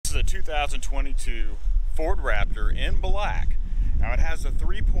2022 Ford Raptor in black. Now it has a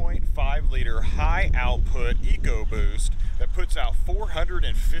 3.5 liter high output EcoBoost that puts out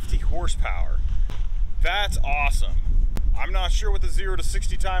 450 horsepower. That's awesome. I'm not sure what the 0 to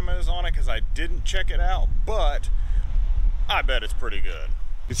 60 time is on it because I didn't check it out, but I bet it's pretty good.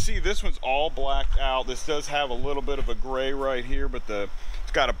 You see this one's all blacked out. This does have a little bit of a gray right here, but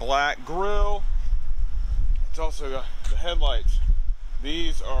it's got a black grille. It's also got the headlights.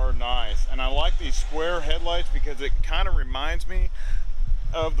 These are nice, and I like these square headlights because it kind of reminds me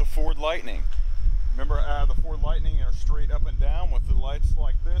of the Ford Lightning. Remember the Ford Lightning are straight up and down with the lights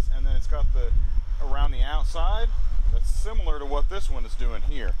like this, and then it's got the around the outside. That's similar to what this one is doing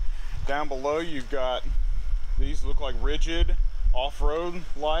here. Down below you've got these look like rigid off-road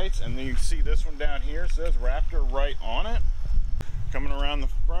lights, and then you see this one down here says Raptor right on it. Coming around the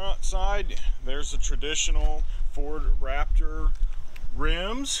front side, there's the traditional Ford Raptor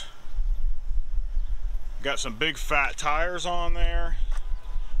rims. Got some big fat tires on there.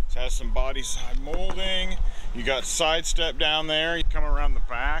 It has some body side molding. You got side step down there. You come around the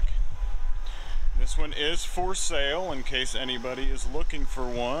back. This one is for sale in case anybody is looking for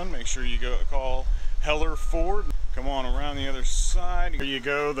one. Make sure you go call Heller Ford. Come on around the other side. There you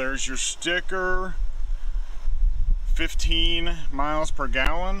go. There's your sticker. 15 miles per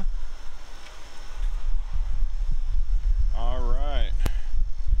gallon. All right.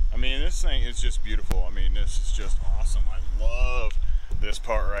 I mean, this thing is just beautiful. I mean, this is just awesome. I love this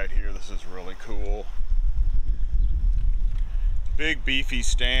part right here. This is really cool. Big beefy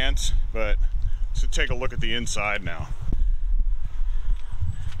stance, but so take a look at the inside now.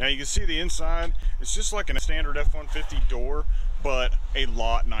 Now you can see the inside. It's just like a standard F-150 door, but a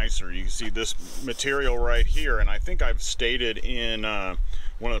lot nicer. You can see this material right here, and I think I've stated in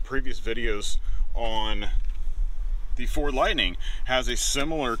one of the previous videos on the Ford Lightning has a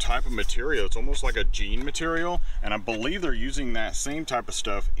similar type of material. It's almost like a jean material, and I believe they're using that same type of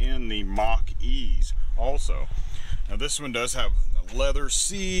stuff in the Mach-E's also. Now this one does have leather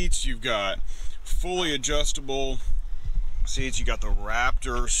seats. You've got fully adjustable seats. You got the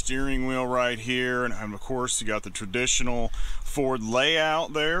Raptor steering wheel right here, and of course you got the traditional Ford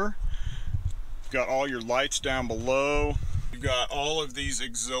layout there. You've got all your lights down below. You've got all of these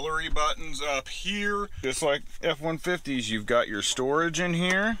auxiliary buttons up here. Just like F-150s, you've got your storage in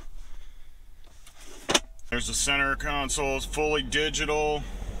here. There's the center console, it's fully digital.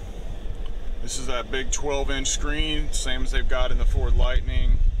 This is that big 12-inch screen, same as they've got in the Ford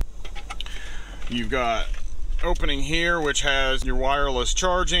Lightning. You've got opening here, which has your wireless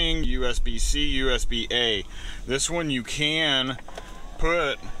charging, USB-C, USB-A. This one you can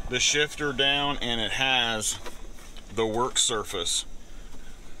put the shifter down, and it has the work surface.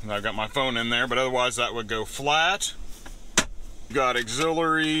 And I've got my phone in there, but otherwise that would go flat. You've got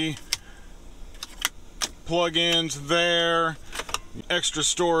auxiliary plug-ins there, extra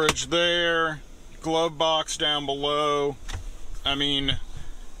storage there, glove box down below. I mean,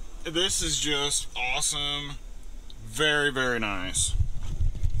 this is just awesome. Very, very nice.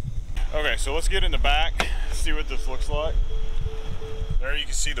 Okay, so let's get in the back, see what this looks like. There you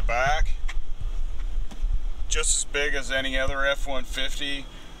can see the back. Just as big as any other F-150.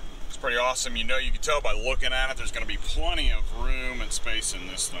 It's pretty awesome. You know, you can tell by looking at it, there's gonna be plenty of room and space in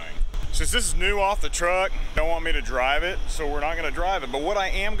this thing. Since this is new off the truck, don't want me to drive it, so we're not gonna drive it. But what I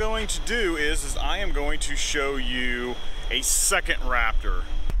am going to do is I am going to show you a second Raptor,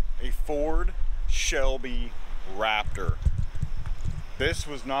 a Ford Shelby Raptor. This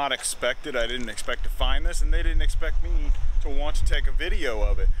was not expected. I didn't expect to find this, and they didn't expect me to want to take a video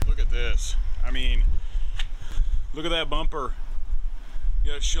of it. Look at this. I mean, look at that bumper.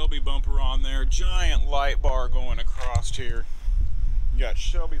 You got a Shelby bumper on there, giant light bar going across here. You got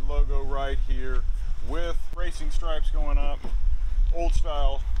Shelby logo right here with racing stripes going up, old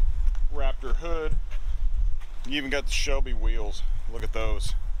style Raptor hood. You even got the Shelby wheels. Look at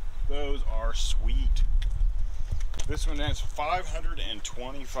those. Those are sweet. This one has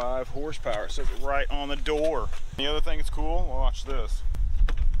 525 horsepower. It says it right on the door. The other thing that's cool, watch this.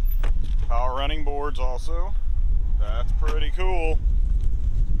 Power running boards also. That's pretty cool.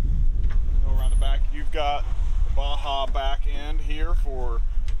 Go around the back. You've got the Baja back end here for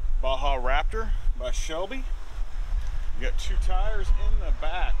Baja Raptor by Shelby. You got 2 tires in the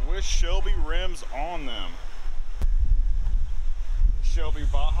back with Shelby rims on them. Shelby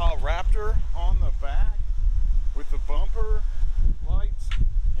Baja Raptor on the back with the bumper lights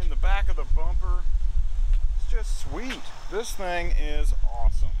in the back of the bumper. It's just sweet. This thing is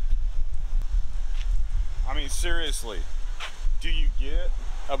awesome. I mean, seriously, do you get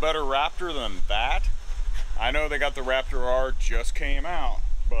a better Raptor than that? I know they got the Raptor R, just came out,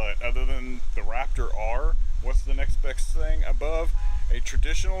 but Raptor R. What's the next best thing above a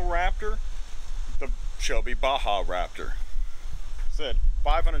traditional Raptor? The Shelby Baja Raptor. Said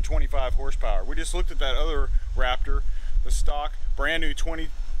 525 horsepower. We just looked at that other Raptor, the stock brand new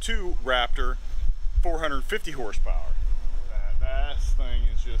 22 Raptor, 450 horsepower. That thing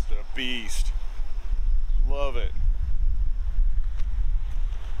is just a beast. Love it.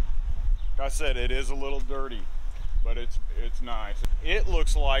 Like I said, it is a little dirty, but it's nice. It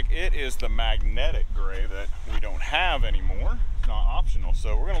looks like it is the magnetic gray that we don't have anymore. It's not optional.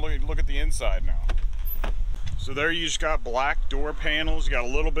 So we're gonna look at the inside now. So there you just got black door panels. You got a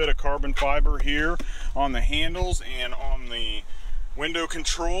little bit of carbon fiber here on the handles and on the window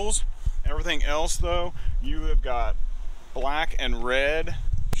controls. Everything else though, you have got black and red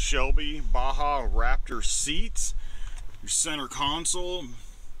Shelby Baja Raptor seats. Your center console,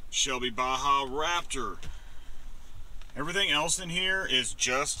 Shelby Baja Raptor. Everything else in here is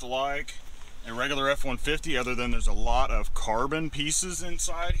just like a regular F-150, other than there's a lot of carbon pieces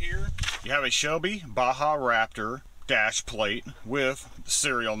inside here. You have a Shelby Baja Raptor dash plate with the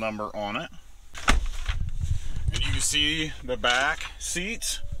serial number on it. And you can see the back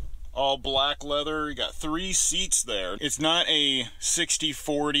seats, all black leather. You got 3 seats there. It's not a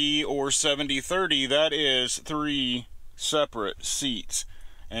 60-40 or 70-30. That is 3 separate seats.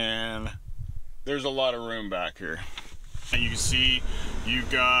 And there's a lot of room back here. And you can see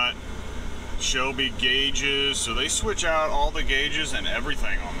you've got Shelby gauges. So they switch out all the gauges and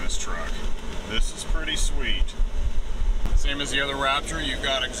everything on this truck. This is pretty sweet. Same as the other Raptor, you've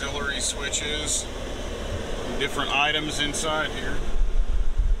got auxiliary switches, different items inside here.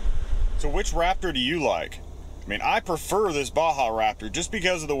 So which Raptor do you like? I mean, I prefer this Baja Raptor just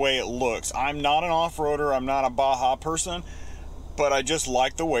because of the way it looks. I'm not an off-roader, I'm not a Baja person, but I just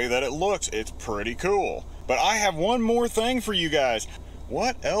like the way that it looks. It's pretty cool. But I have one more thing for you guys.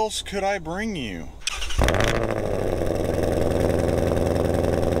 What else could I bring you?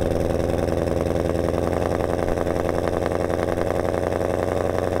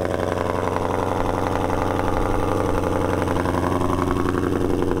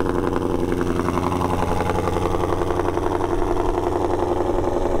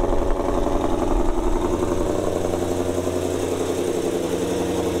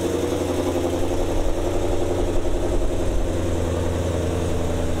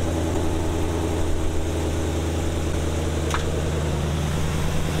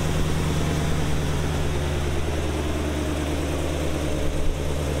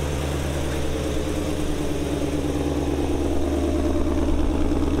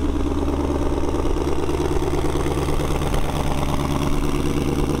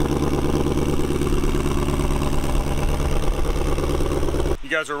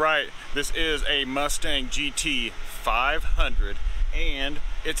 You guys are right, this is a Mustang GT500 and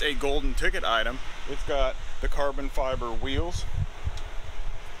it's a golden ticket item. It's got the carbon fiber wheels.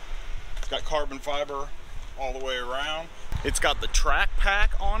 It's got carbon fiber all the way around. It's got the track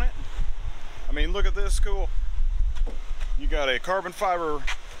pack on it. I mean, look at this, cool. You got a carbon fiber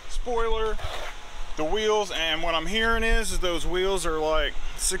spoiler, the wheels, and what I'm hearing is those wheels are like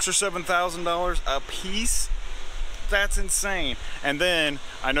 $6,000 or $7,000 a piece. That's insane. And then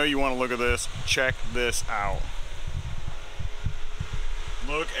I know you want to look at this. Check this out.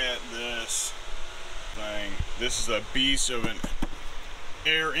 Look at this thing. This is a beast of an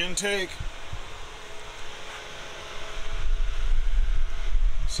air intake.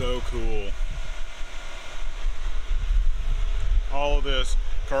 So cool. All of this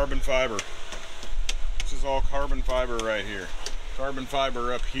carbon fiber. This is all carbon fiber right here. Carbon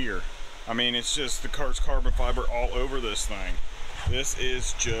fiber up here. I mean, it's just the car's carbon fiber all over this thing. This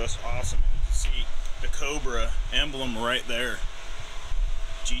is just awesome. You can see the Cobra emblem right there.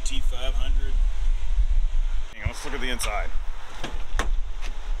 GT500. Hang on, let's look at the inside.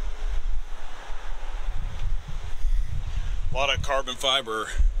 A lot of carbon fiber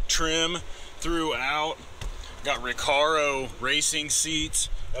trim throughout. Got Recaro racing seats.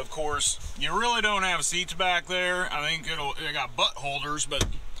 Of course, you really don't have seats back there. I think it got butt holders, but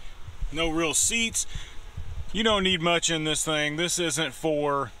no real seats. You don't need much in this thing. This isn't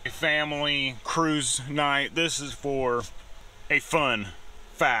for a family cruise night. This is for a fun,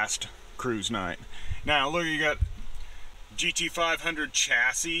 fast cruise night. Now look, you got GT500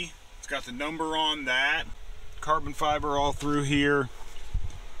 chassis. It's got the number on that. Carbon fiber all through here.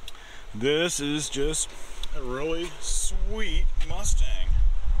 This is just a really sweet Mustang.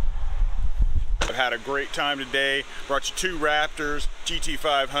 I've had a great time today. Brought you 2 Raptors,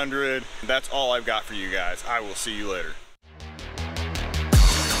 GT500. That's all I've got for you guys. I will see you later.